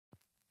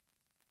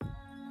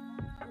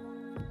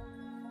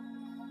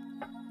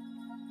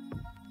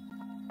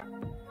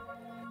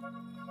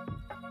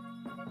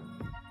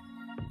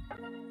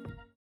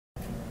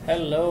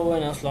Hello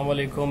and assalamu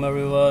alaikum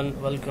everyone.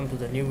 Welcome to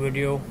the new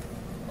video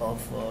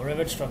of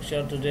Revit structure.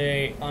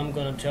 Today I'm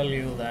gonna tell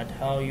you that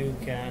how you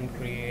can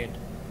create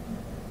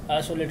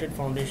isolated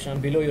foundation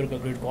below your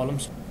concrete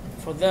columns.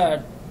 For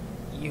that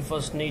you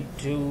first need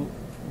to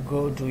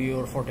go to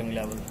your footing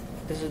level.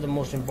 This is the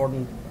most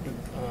important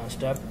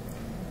step.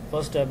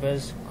 First step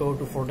is go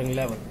to footing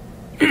level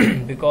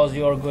because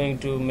you are going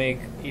to make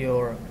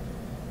your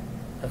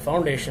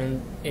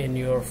foundation in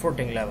your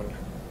footing level,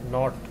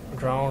 not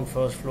ground,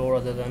 first floor,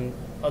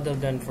 other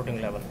than footing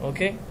level.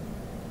 Okay,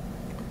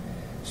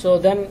 so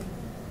then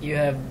you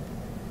have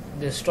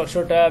this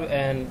structure tab,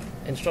 and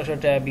in structure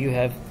tab you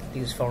have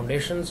these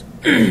foundations.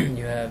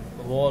 You have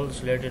wall,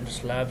 slated,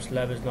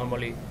 slab is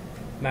normally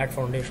mat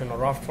foundation or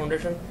raft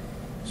foundation.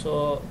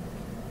 So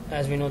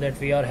as we know that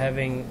we are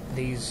having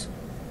these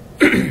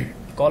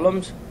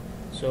columns,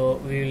 so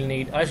we will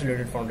need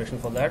isolated foundation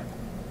for that.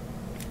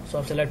 So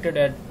I've selected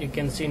it. You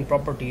can see in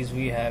properties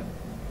we have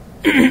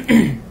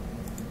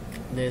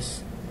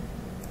this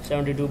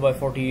 72 by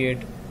 48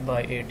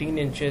 by 18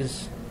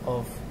 inches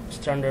of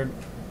standard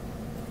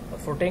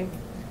footing.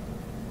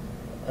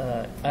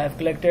 I have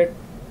collected,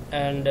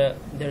 and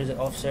there is an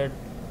offset.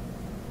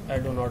 I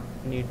do not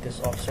need this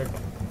offset.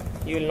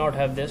 You will not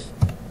have this.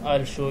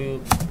 I'll show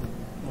you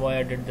why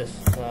I did this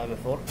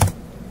before.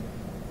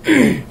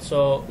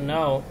 So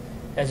now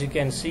as you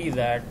can see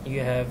that you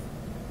have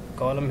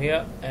column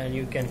here, and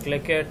you can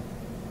click it,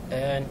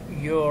 and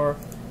your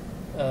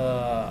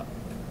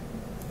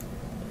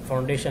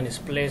foundation is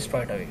placed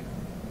right away.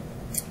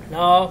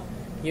 Now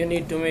you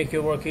need to make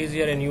your work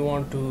easier, and you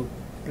want to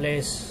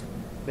place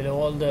below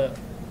all the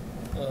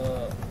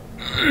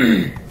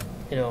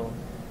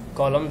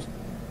columns.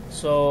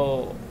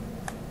 So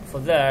for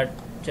that,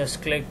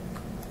 just click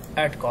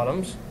add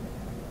columns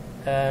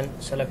and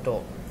select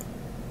all,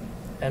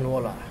 and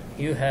voila,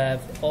 you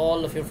have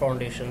all of your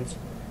foundations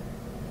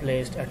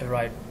placed at the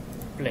right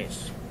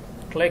place.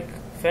 Click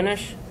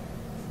finish,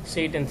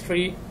 see it in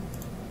 3,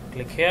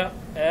 click here,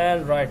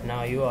 and right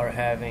now you are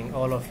having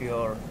all of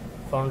your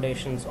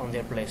foundations on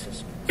their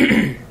places.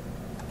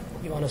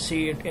 You want to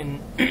see it in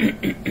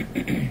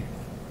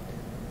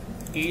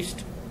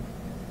east.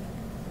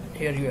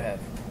 Here you have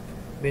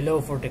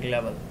below footing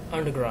level,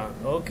 underground.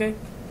 Okay,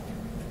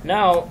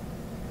 now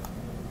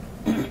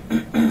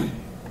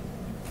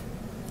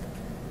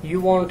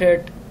you want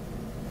it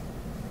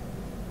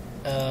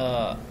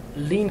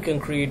lean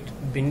concrete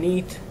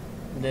beneath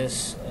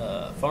this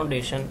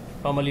foundation.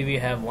 Normally we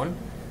have one.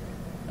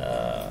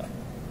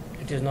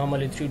 It is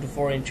normally 3 to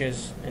 4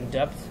 inches in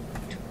depth.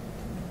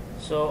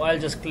 So I'll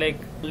just click.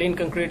 Lean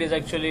concrete is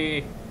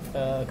actually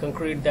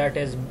concrete that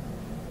is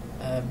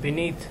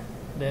beneath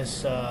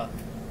this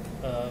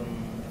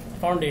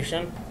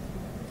foundation.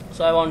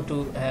 So I want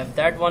to have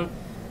that one.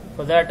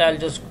 For that I'll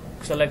just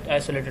select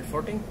isolated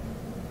footing.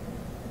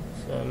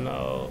 So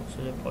now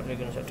select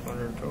project and set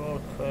 100.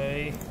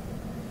 Okay.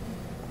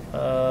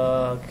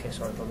 Okay,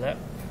 sorry for that.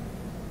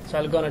 So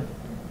I'm gonna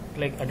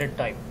click edit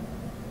type.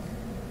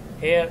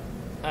 Here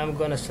I'm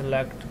gonna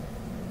select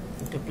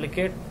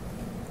duplicate.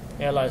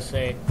 Here I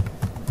say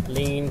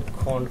lean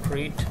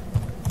concrete,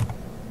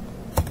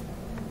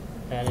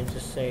 and it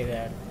just say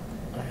that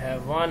I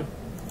have one,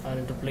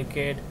 and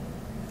duplicate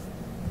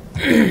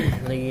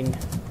lean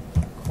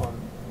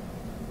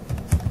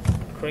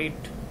concrete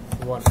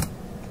 1.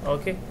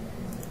 Okay,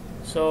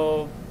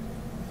 so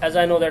as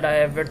I know that I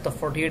have width of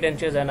 48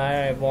 inches and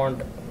I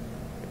want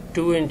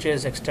 2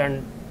 inches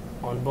extend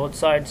on both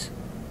sides,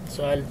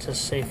 so I'll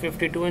just say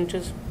 52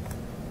 inches,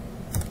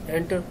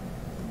 enter.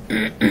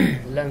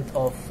 Length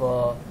of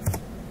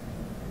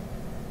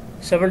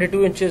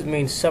 72 inches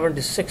means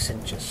 76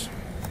 inches.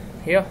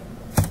 Here,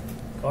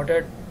 got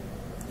it,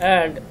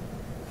 and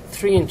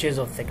 3 inches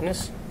of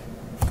thickness.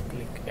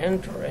 Click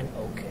enter and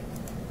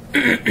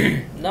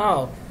OK.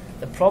 Now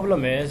the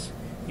problem is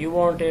you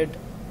want it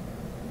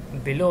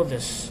below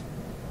this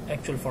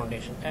actual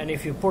foundation, and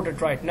if you put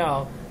it right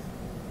now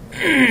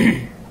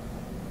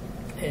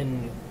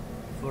in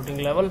footing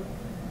level,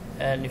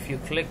 and if you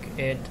click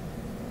it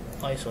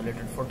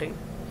isolated footing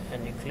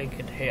and you click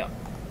it here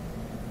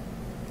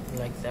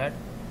like that,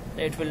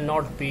 it will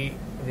not be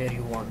where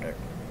you want it.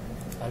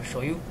 I'll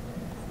show you.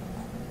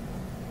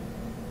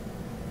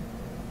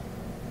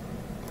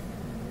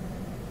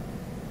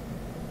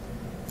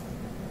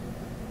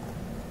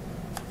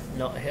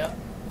 Now here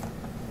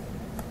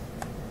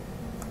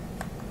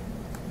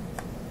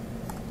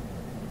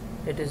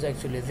it is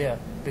actually there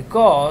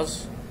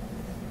because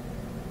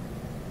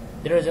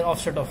there is an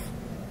offset of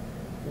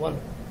 1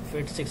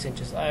 feet 6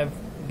 inches. I have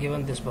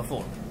given this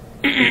before.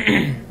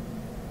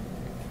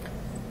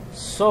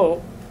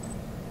 So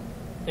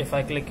if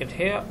I click it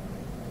here,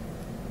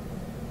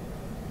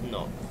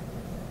 no,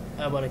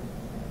 I want to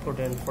put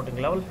in footing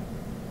level,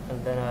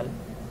 and then I'll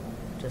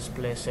just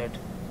place it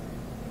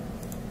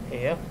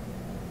here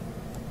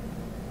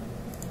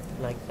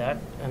like that,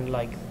 and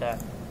like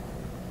that,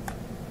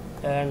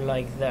 and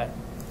like that.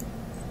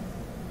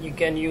 You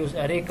can use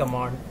array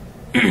command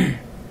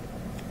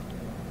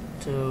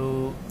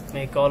to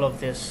make all of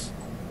this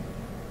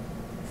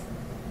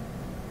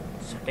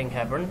thing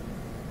happen,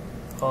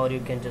 or you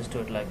can just do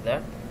it like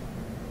that.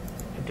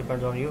 It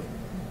depends on you.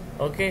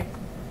 Okay,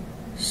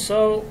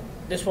 so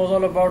this was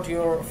all about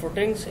your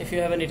footings. If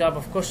you have any type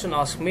of question,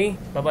 ask me.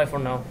 Bye bye for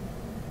now.